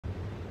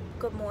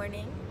Good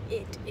morning.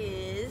 It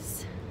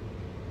is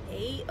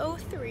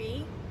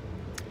 8:03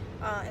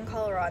 in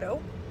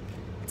Colorado.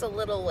 It's a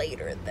little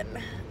later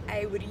than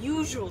I would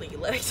usually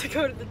like to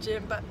go to the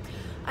gym, but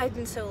I've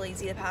been so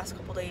lazy the past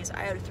couple days.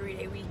 I had a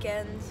 3-day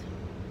weekend,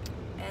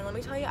 and let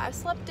me tell you, I've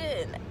slept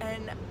in,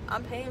 and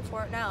I'm paying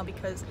for it now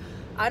because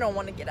I don't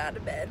want to get out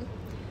of bed.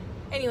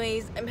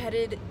 Anyways, I'm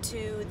headed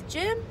to the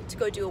gym to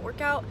go do a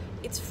workout.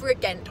 It's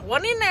freaking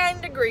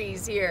 29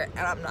 degrees here,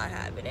 and I'm not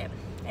having it.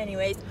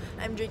 Anyways,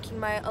 I'm drinking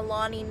my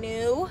Alani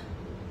Nu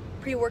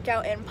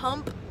pre-workout and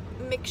pump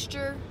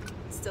mixture.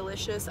 It's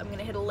delicious. I'm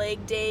gonna hit a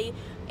leg day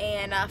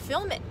and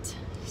film it.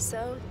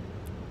 So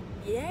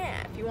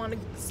yeah, if you want a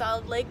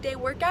solid leg day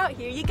workout,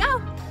 here you go.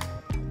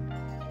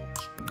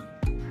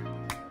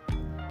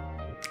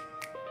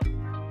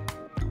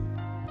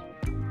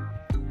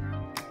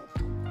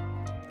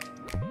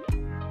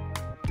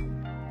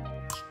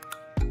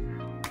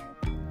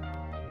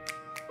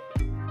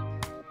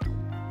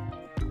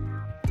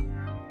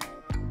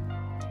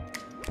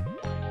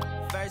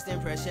 First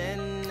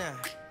impression,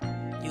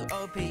 you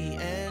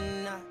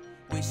OPN.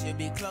 We should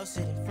be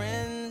closer than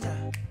friends.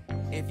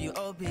 If you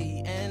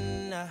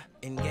OPN,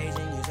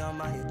 engaging you's on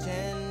my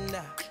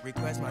agenda.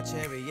 Request my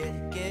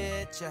chariot,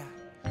 get ya.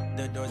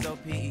 The door's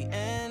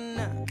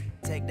OPN.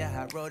 Take the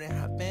hot road and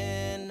hop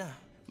in.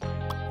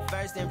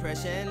 First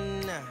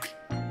impression,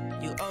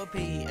 you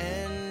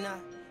OPN.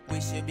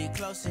 We should be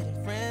closer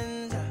than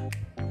friends.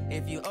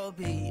 If you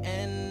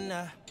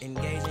OPN,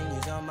 engaging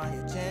you's on my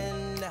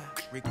agenda.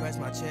 Request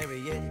my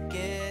chariot,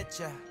 get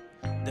ya.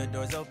 The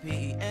door's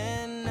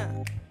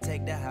OPN.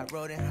 Take the hot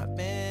road and hop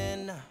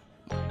in.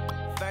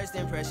 First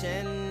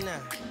impression,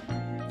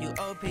 you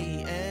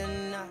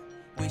OPN.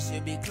 We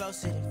should be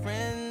closer than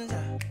friends.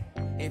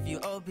 If you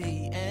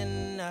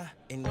OPN,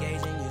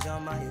 engaging you's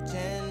on my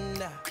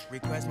agenda.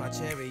 Request my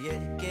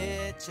chariot,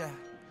 get ya.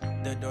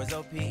 The door's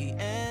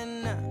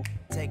OPN.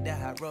 Take the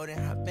hot road and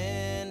hop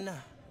in.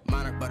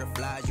 Monarch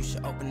butterflies, you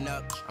should open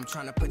up. I'm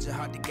trying to put your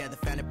heart together,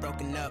 found it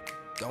broken up.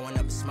 Going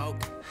up in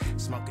smoke,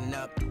 smoking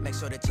up. Make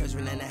sure the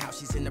children in the house,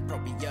 she's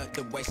inappropriate.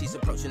 The way she's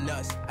approaching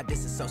us, I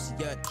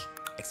disassociate.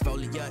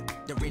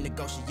 Exfoliate, the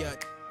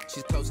renegotiate.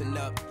 She's closing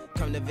up,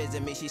 come to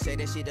visit me. She say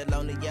that she the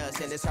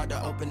loneliest, and it's hard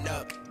to open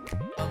up.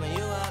 Open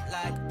you up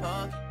like a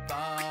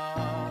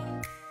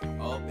Pokeball.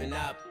 Open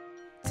up,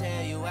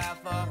 tear you out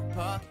for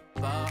a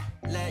Pokeball.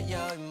 Let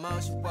your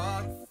emotion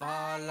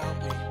waterfall on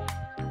me.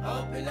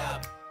 Open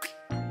up.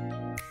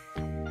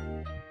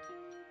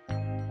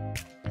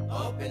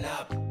 Open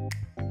up.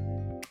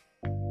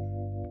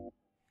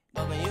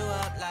 Open you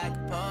up like a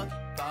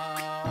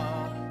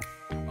Pokeball.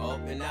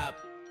 Open up.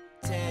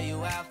 Tear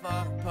you out for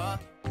a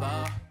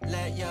Pokeball.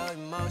 Let your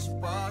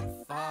emotion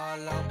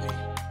waterfall on me.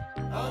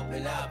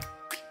 Open up.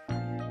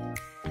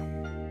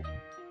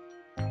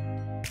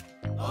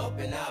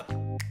 Open up.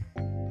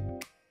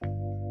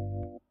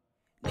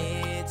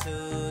 Need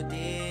to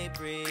deep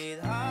breathe,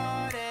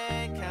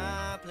 heartache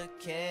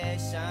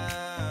complications.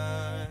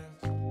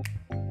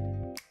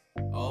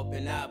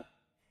 Open up.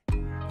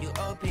 You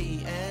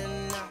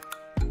OPN.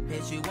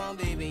 Bitch, you won't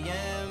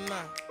BBM.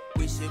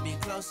 We should be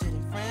closer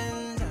than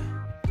friends.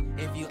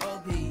 If you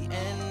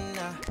OPN,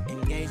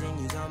 engaging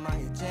you's on my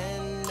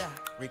agenda.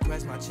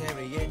 Request my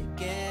chariot,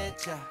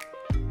 get ya.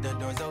 The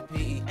door's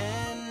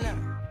OPN.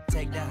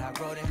 Take the hot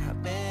road and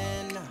hop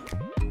in.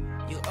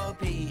 You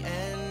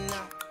OPN.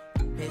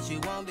 Bitch, you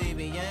won't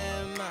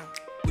BBM.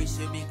 We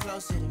should be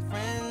closer than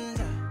friends.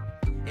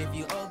 If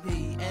you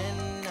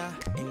OPN,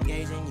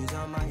 engaging you's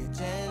on my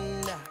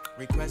agenda.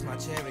 Request my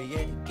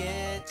chariot,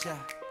 get ya.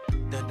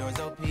 The door's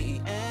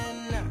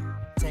OPN.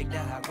 Take the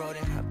hot road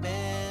and hop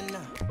in.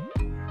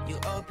 You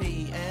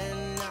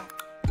OPN.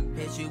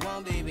 Bitch, you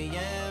won't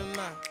BBM.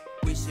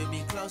 We should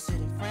be closer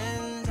than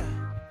friends.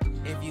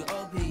 If you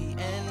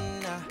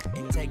OPN,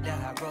 and take the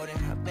hot road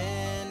and hop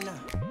in.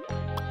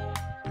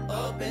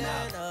 Open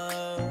up,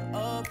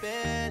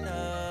 open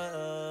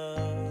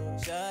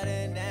up. Shut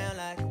it down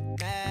like a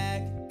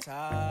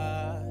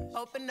Macintosh.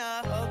 Open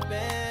up,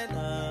 open,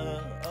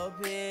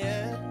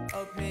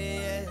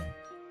 open.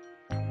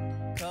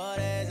 Cold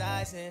as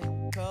ice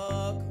and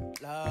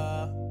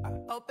Coca-Cola.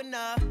 Open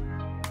up.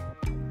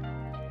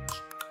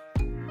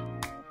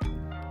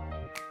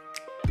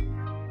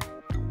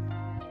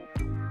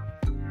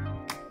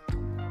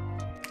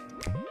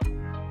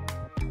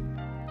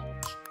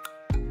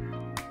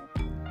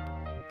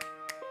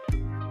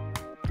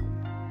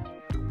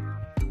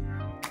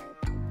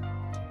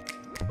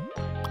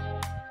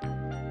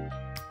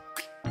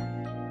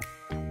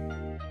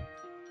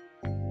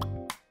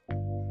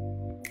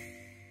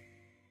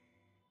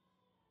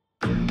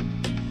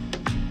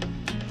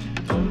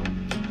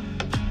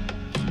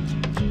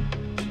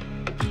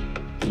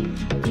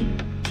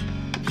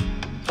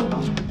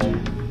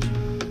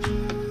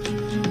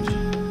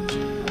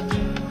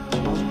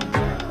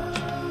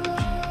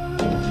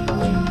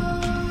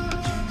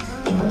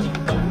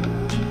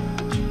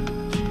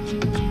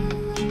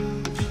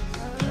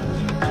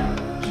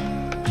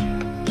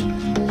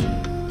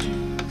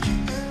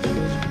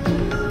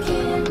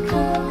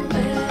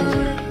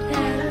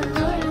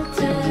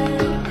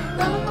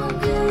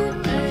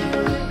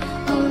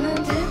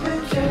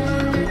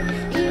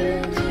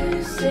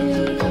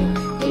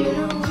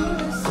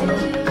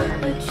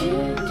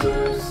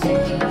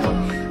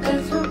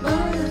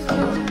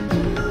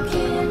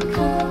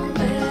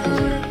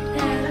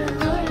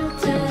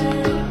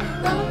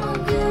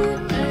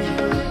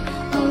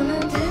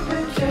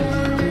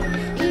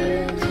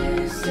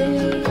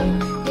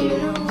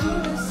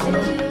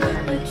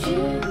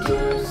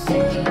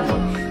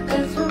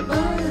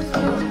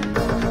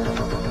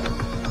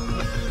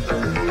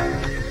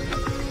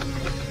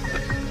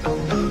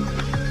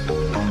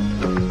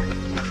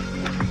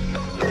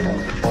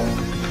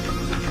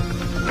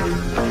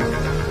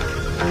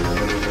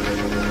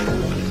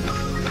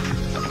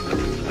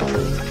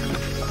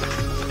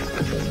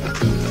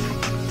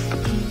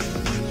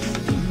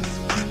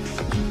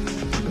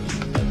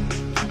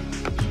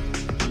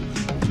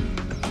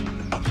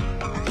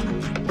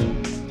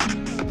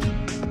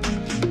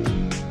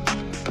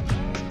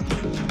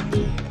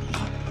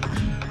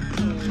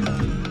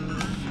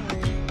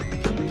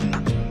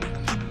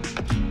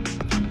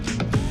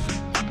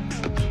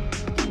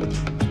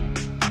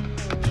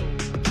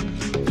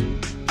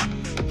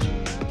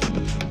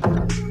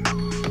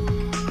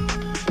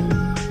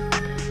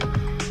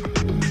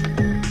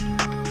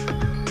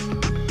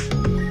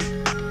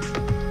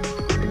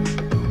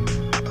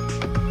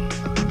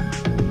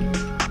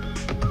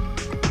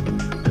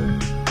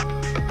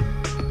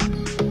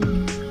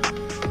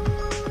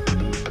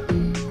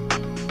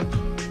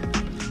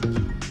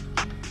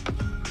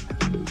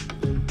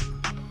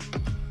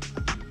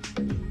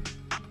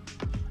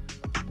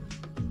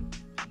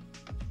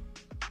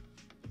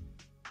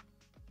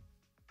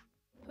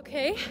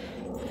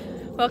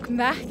 Welcome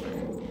back.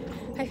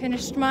 I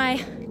finished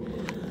my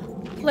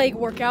leg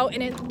workout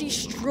and it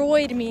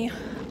destroyed me.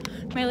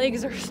 My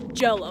legs are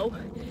jello.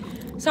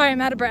 Sorry,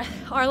 I'm out of breath.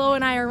 Arlo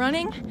and I are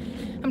running.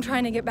 I'm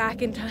trying to get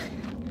back into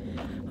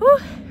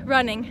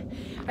running.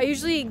 I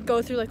usually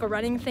go through like a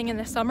running thing in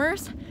the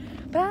summers,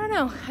 but I don't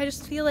know. I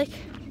just feel like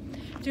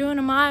doing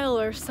a mile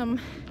or some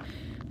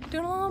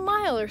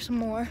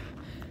more.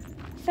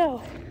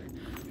 So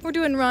we're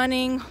doing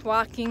running,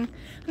 walking.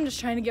 I'm just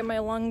trying to get my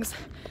lungs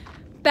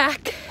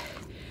back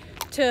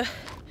to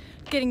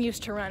getting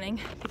used to running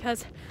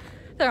because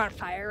they're on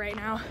fire right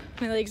now.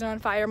 My legs are on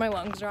fire, my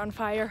lungs are on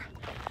fire.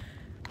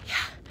 Yeah,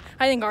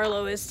 I think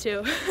Arlo is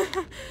too.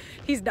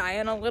 He's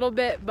dying a little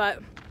bit,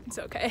 but it's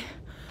okay.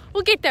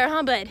 We'll get there,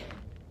 huh, bud?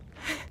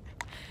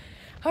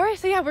 All right,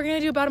 so yeah, we're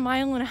gonna do about 1.5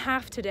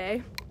 miles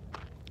today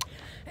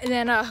and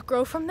then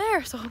grow from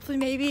there. So hopefully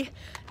maybe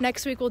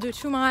next week we'll do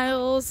 2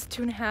 miles,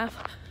 2.5,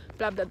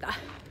 blah, blah, blah.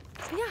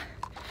 So yeah,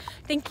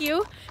 thank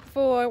you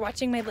for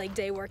watching my leg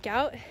day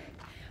workout.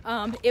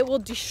 It will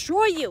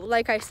destroy you,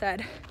 like I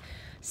said.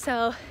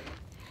 So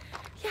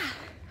yeah,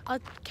 I'll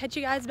catch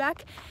you guys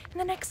back in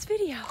the next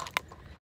video.